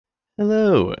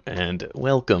Hello, and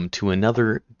welcome to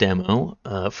another demo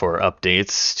for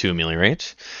updates to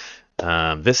Ameliorate.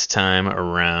 This time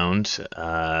around,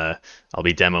 I'll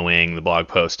be demoing the blog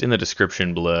post in the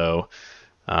description below.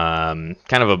 Kind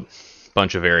of a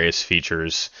bunch of various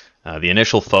features. The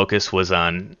initial focus was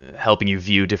on helping you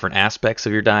view different aspects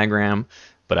of your diagram,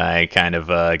 but I kind of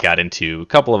got into a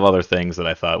couple of other things that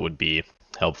I thought would be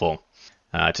helpful.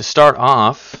 To start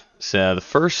off, so the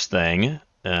first thing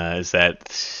is that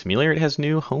Ameliorate has a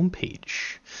new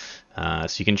homepage.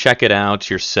 So you can check it out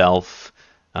yourself,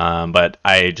 but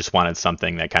I just wanted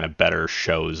something that kind of better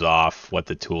shows off what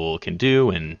the tool can do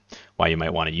and why you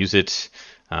might want to use it.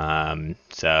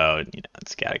 It's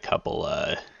got a couple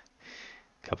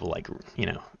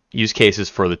use cases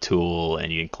for the tool,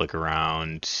 and you can click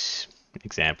around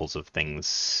examples of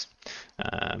things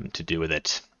to do with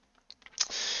it.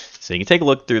 So you can take a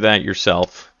look through that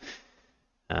yourself.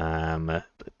 But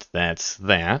that's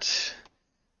that.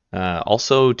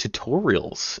 Also,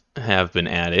 tutorials have been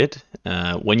added.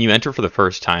 When you enter for the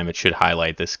first time, it should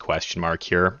highlight this question mark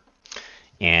here.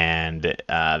 And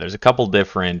there's a couple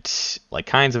different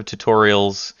kinds of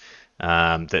tutorials.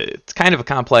 It's kind of a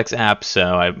complex app,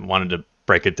 so I wanted to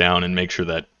break it down and make sure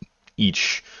that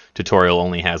each tutorial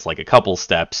only has a couple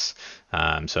steps.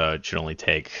 So it should only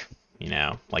take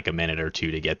like a minute or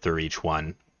two to get through each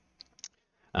one.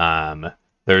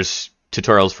 There's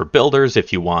tutorials for builders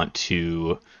if you want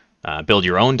to build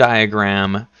your own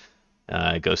diagram.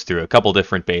 It goes through a couple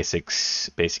different basic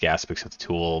aspects of the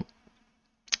tool.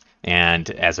 And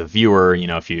as a viewer,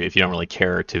 if you don't really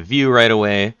care to view right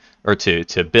away or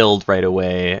to build right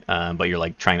away, but you're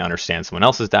trying to understand someone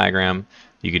else's diagram,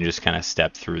 you can just kind of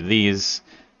step through these.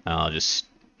 I'll just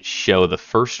show the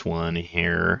first one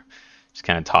here. Just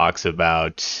kind of talks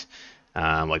about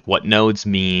what nodes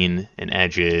mean and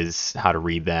edges, how to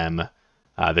read them,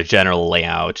 the general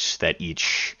layout that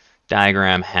each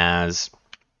diagram has,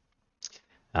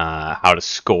 how to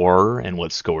score and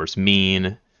what scores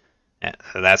mean.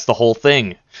 That's the whole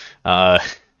thing. So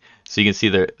you can see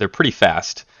they're pretty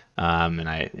fast, and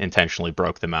I intentionally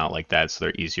broke them out like that so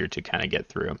they're easier to kind of get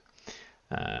through.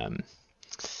 So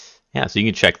you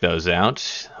can check those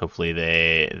out. Hopefully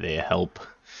they help.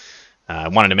 I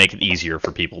wanted to make it easier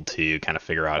for people to kind of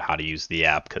figure out how to use the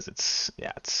app because it's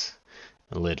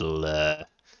a little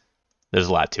there's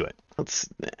a lot to it. Let's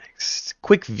next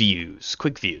quick views.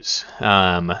 So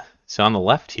on the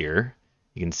left here,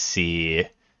 you can see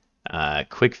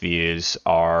quick views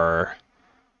are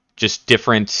just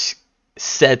different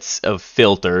sets of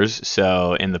filters.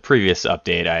 So in the previous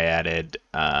update, I added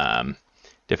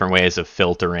different ways of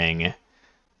filtering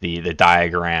the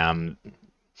diagram.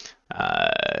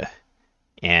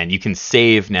 And you can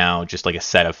save now just a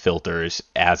set of filters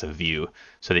as a view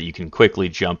so that you can quickly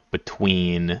jump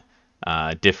between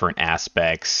different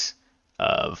aspects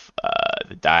of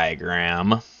the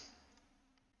diagram,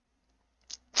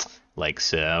 like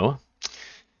so.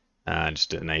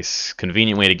 Just a nice,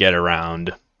 convenient way to get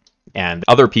around. And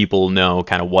other people know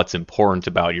kind of what's important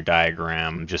about your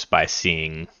diagram just by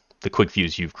seeing the quick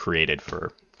views you've created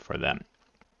for them.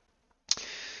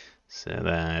 So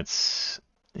that's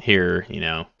here,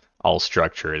 all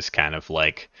structure is kind of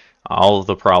all of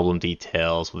the problem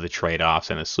details with the trade-offs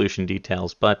and the solution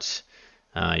details, but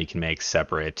you can make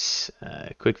separate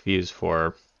quick views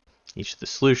for each of the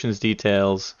solutions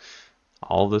details,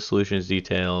 all of the solutions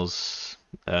details,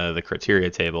 the criteria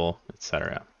table,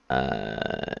 etc.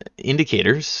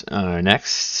 Indicators are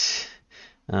next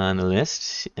on the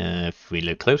list. If we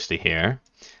look closely here,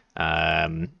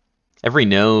 every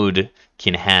node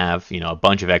can have a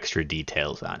bunch of extra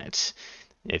details on it.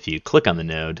 If you click on the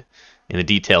node in the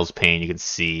details pane, you can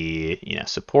see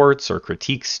supports or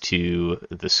critiques to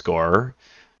the score.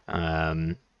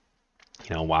 Why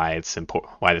it's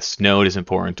important, why this node is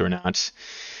important or not.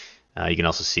 You can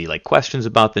also see questions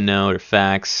about the node or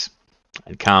facts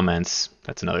and comments.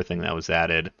 That's another thing that was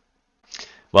added.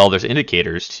 Well, there's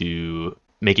indicators to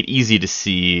make it easy to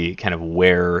see kind of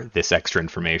where this extra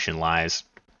information lies.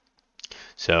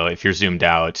 So if you're zoomed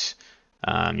out,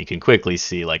 you can quickly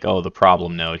see oh, the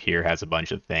problem node here has a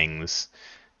bunch of things.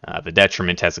 The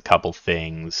detriment has a couple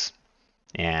things.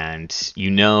 And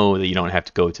you know that you don't have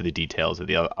to go to the details of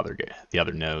the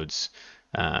other nodes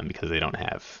because they don't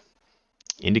have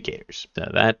indicators. So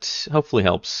that hopefully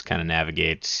helps kind of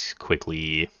navigate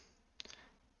quickly,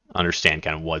 understand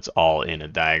kind of what's all in a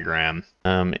diagram.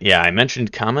 I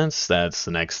mentioned comments. That's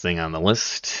the next thing on the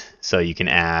list. So you can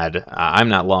add, I'm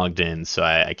not logged in, so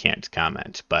I can't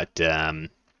comment, but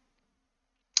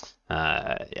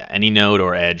any node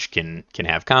or edge can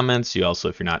have comments. You also,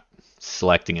 if you're not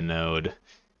selecting a node,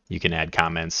 you can add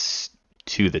comments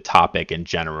to the topic in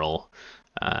general,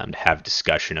 to have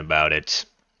discussion about it.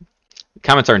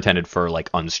 Comments are intended for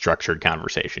like unstructured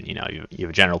conversation. You have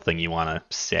a general thing you want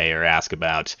to say or ask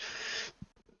about.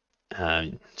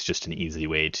 It's just an easy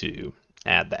way to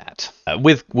add that.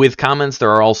 With comments,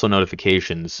 there are also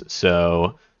notifications.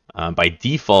 So by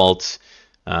default,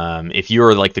 if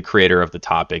you're like the creator of the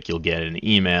topic, you'll get an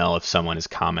email if someone has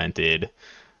commented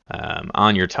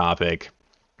on your topic.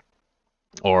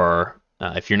 Or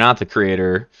if you're not the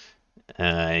creator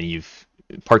and you've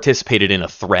participated in a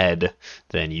thread,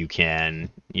 then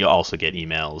you'll also get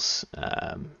emails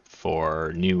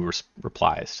for new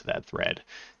replies to that thread.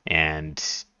 And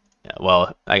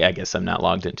well, I guess I'm not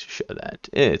logged in to show that.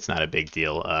 It's not a big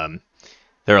deal.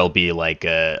 There'll be like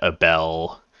a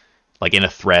bell, like in a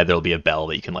thread, there'll be a bell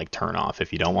that you can like turn off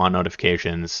if you don't want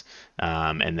notifications.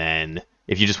 And then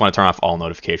if you just want to turn off all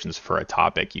notifications for a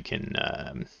topic, you can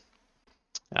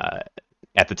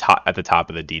at the top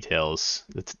of the details,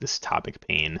 this topic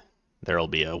pane, there'll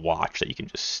be a watch that you can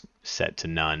just set to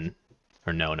none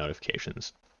or no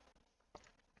notifications.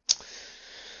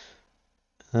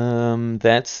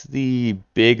 That's the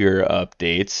bigger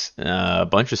updates. A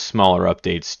bunch of smaller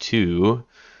updates too.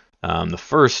 The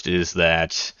first is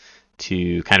that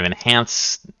to kind of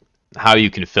enhance how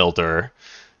you can filter,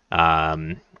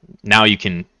 now you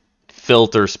can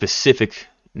filter specific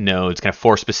nodes, kind of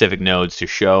force specific nodes to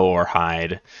show or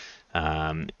hide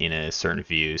in a certain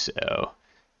view. So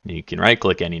you can right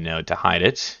click any node to hide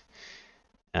it.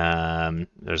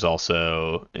 There's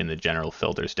also in the general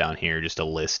filters down here just a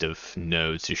list of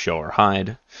nodes to show or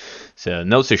hide. So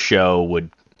nodes to show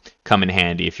would come in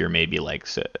handy if you're maybe like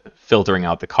filtering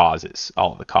out the causes,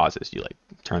 all of the causes. You like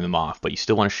turn them off, but you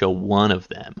still want to show one of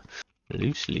them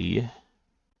loosely.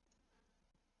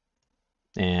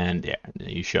 And yeah,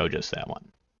 you show just that one.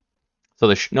 So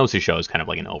the nodes to show is kind of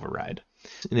like an override.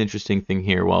 An interesting thing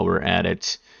here while we're at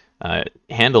it,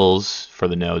 handles for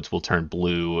the nodes will turn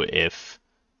blue if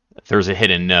there's a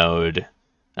hidden node,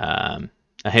 a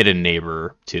hidden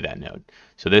neighbor to that node.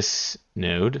 So this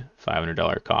node,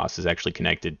 $500 cost, is actually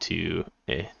connected to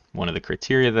one of the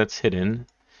criteria that's hidden,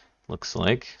 looks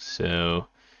like. So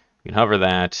you can hover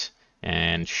that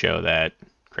and show that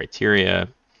criteria.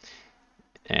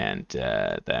 And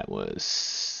that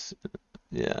was,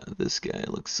 yeah, this guy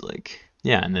looks like,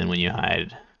 yeah, and then when you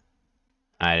hide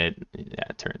it, yeah,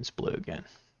 it turns blue again.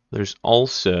 There's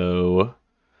also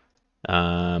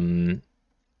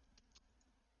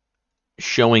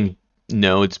showing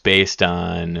nodes based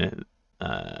on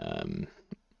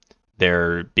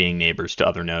their being neighbors to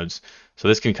other nodes. So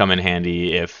this can come in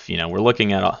handy if we're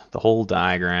looking at the whole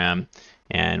diagram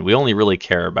and we only really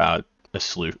care about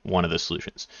one of the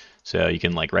solutions. So you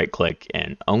can like right click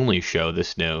and only show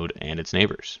this node and its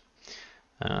neighbors.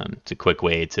 It's a quick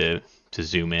way to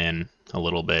zoom in a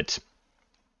little bit.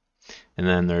 And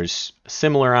then there's a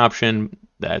similar option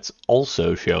that's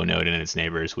also show node and its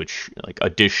neighbors, which like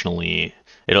additionally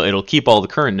it'll keep all the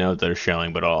current nodes that are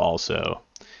showing, but it'll also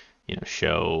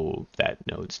show that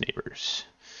node's neighbors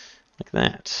like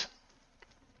that.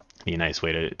 Be a nice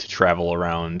way to travel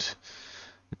around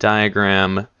the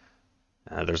diagram.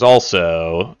 There's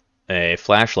also a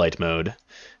flashlight mode,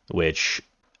 which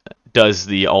does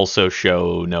the also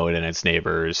show node and its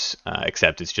neighbors,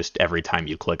 except it's just every time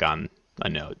you click on a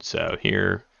node. So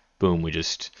here, boom, we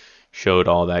just showed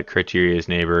all that criteria's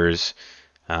neighbors.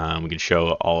 We can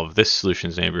show all of this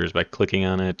solution's neighbors by clicking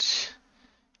on it,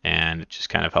 and it just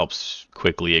kind of helps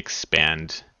quickly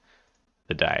expand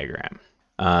the diagram.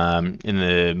 In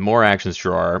the More Actions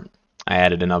drawer, I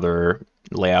added another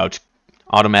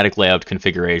automatic layout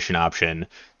configuration option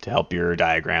to help your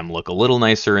diagram look a little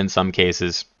nicer in some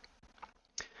cases.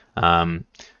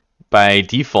 By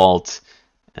default,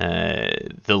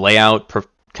 the layout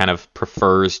kind of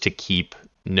prefers to keep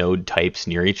node types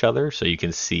near each other, so you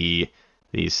can see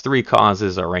these three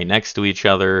causes are right next to each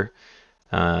other.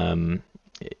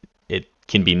 It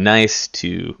can be nice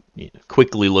to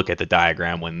quickly look at the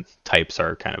diagram when types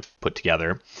are kind of put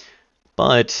together,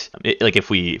 but like if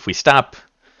we stop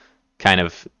kind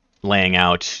of laying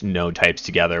out node types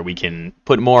together, we can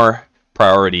put more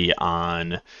priority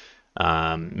on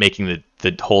making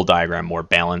the whole diagram more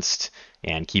balanced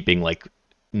and keeping like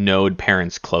node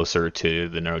parents closer to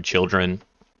the node children.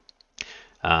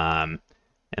 And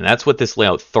that's what this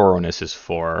layout thoroughness is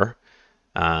for.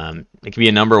 It can be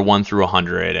a number 1 through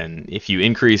 100, and if you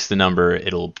increase the number,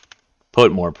 it'll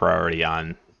put more priority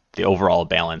on the overall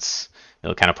balance.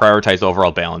 It'll kind of prioritize the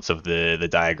overall balance of the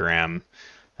diagram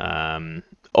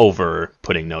over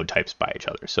putting node types by each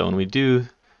other. So when we do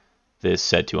this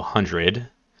set to 100,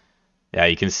 yeah,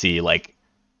 you can see like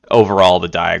overall the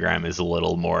diagram is a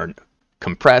little more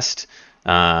compressed,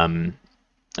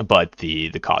 but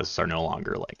the causes are no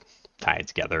longer like tied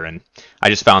together. And I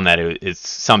just found that it's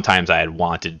sometimes I had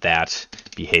wanted that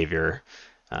behavior,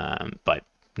 but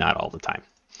not all the time.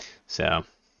 So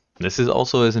this is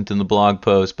also isn't in the blog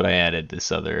post, but I added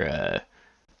this other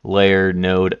layer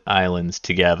node islands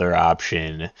together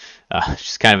option,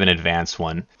 just kind of an advanced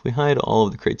one. If we hide all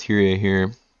of the criteria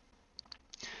here,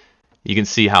 you can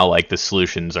see how like the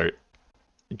solutions are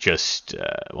just,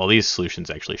 well, these solutions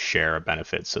actually share a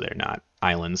benefit, so they're not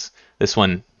islands. This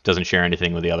one doesn't share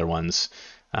anything with the other ones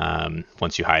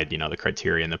once you hide, the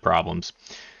criteria and the problems.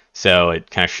 So it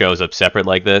kind of shows up separate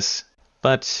like this.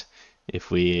 But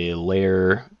if we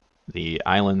layer the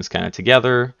islands kind of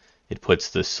together, it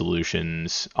puts the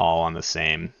solutions all on the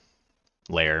same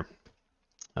layer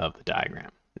of the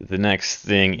diagram. The next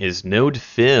thing is node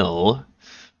fill.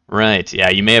 Right, yeah,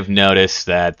 you may have noticed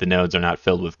that the nodes are not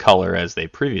filled with color as they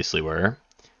previously were,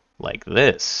 like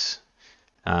this.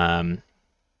 I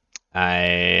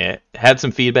had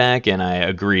some feedback and I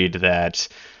agreed that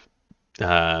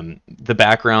the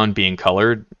background being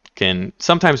colored can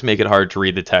sometimes make it hard to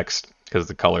read the text because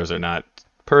the colors are not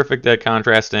perfect at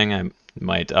contrasting. I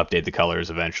might update the colors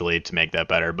eventually to make that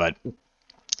better, but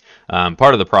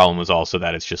part of the problem was also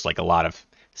that it's just like a lot of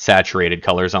saturated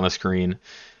colors on the screen.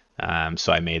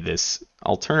 So I made this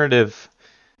alternative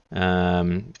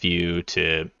view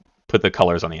to put the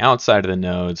colors on the outside of the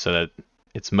node so that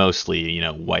it's mostly,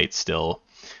 white still.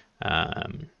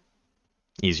 Maybe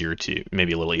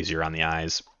a little easier on the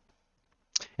eyes.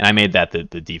 And I made that the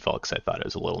default because I thought it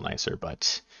was a little nicer,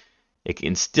 but it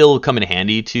can still come in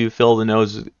handy to fill the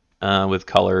nodes with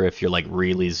color if you're like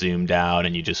really zoomed out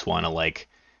and you just want to like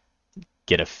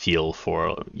get a feel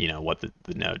for, what the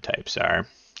node types are. It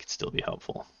could still be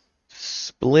helpful.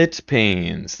 Split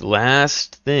panes, the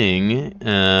last thing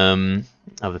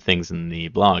of the things in the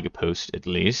blog post, at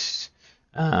least.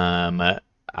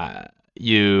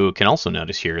 You can also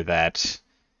notice here that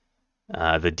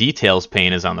the details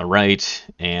pane is on the right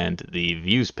and the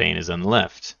views pane is on the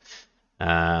left.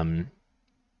 It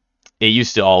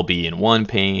used to all be in one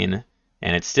pane,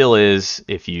 and it still is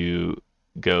if you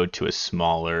go to a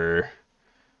smaller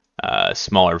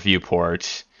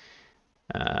viewport.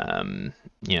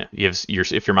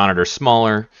 If your monitor is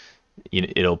smaller,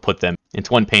 it'll put them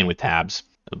into one pane with tabs.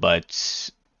 But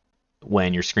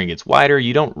when your screen gets wider,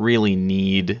 you don't really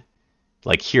need,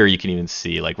 like here you can even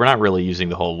see, like we're not really using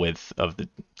the whole width of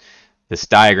this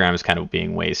diagram is kind of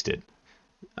being wasted.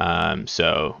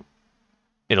 So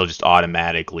it'll just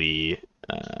automatically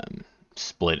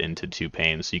split into two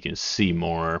panes so you can see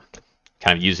more,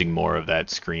 kind of using more of that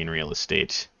screen real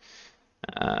estate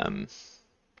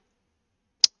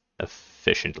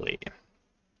efficiently.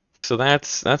 So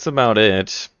that's about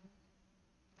it.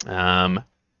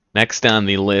 Next on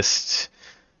the list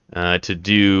to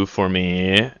do for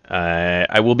me,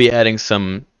 I will be adding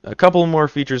a couple more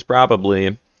features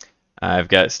probably. I've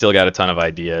still got a ton of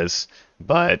ideas,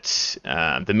 but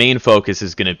the main focus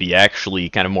is going to be actually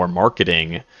kind of more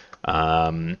marketing,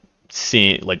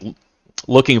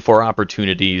 looking for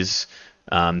opportunities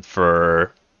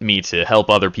for me to help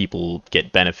other people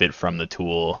get benefit from the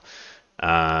tool,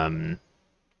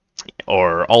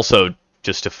 or also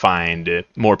just to find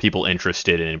more people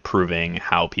interested in improving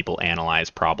how people analyze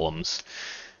problems.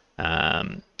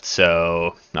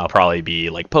 So I'll probably be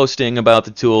like posting about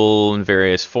the tool in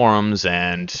various forums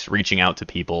and reaching out to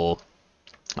people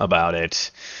about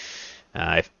it.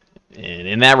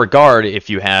 In that regard, if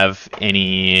you have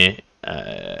any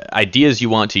ideas you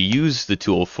want to use the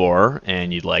tool for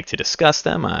and you'd like to discuss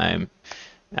them,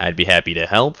 I'd be happy to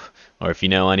help. Or if you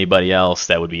know anybody else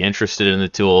that would be interested in the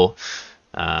tool,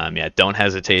 don't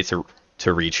hesitate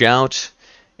to reach out.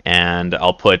 And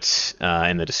I'll put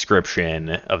in the description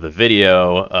of the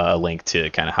video a link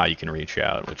to kind of how you can reach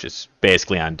out, which is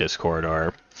basically on Discord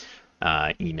or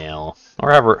email,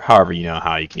 or however you know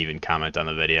how you can even comment on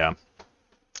the video.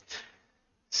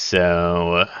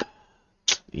 So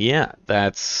yeah,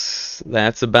 that's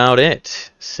about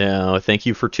it. So thank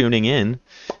you for tuning in,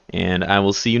 and I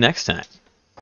will see you next time.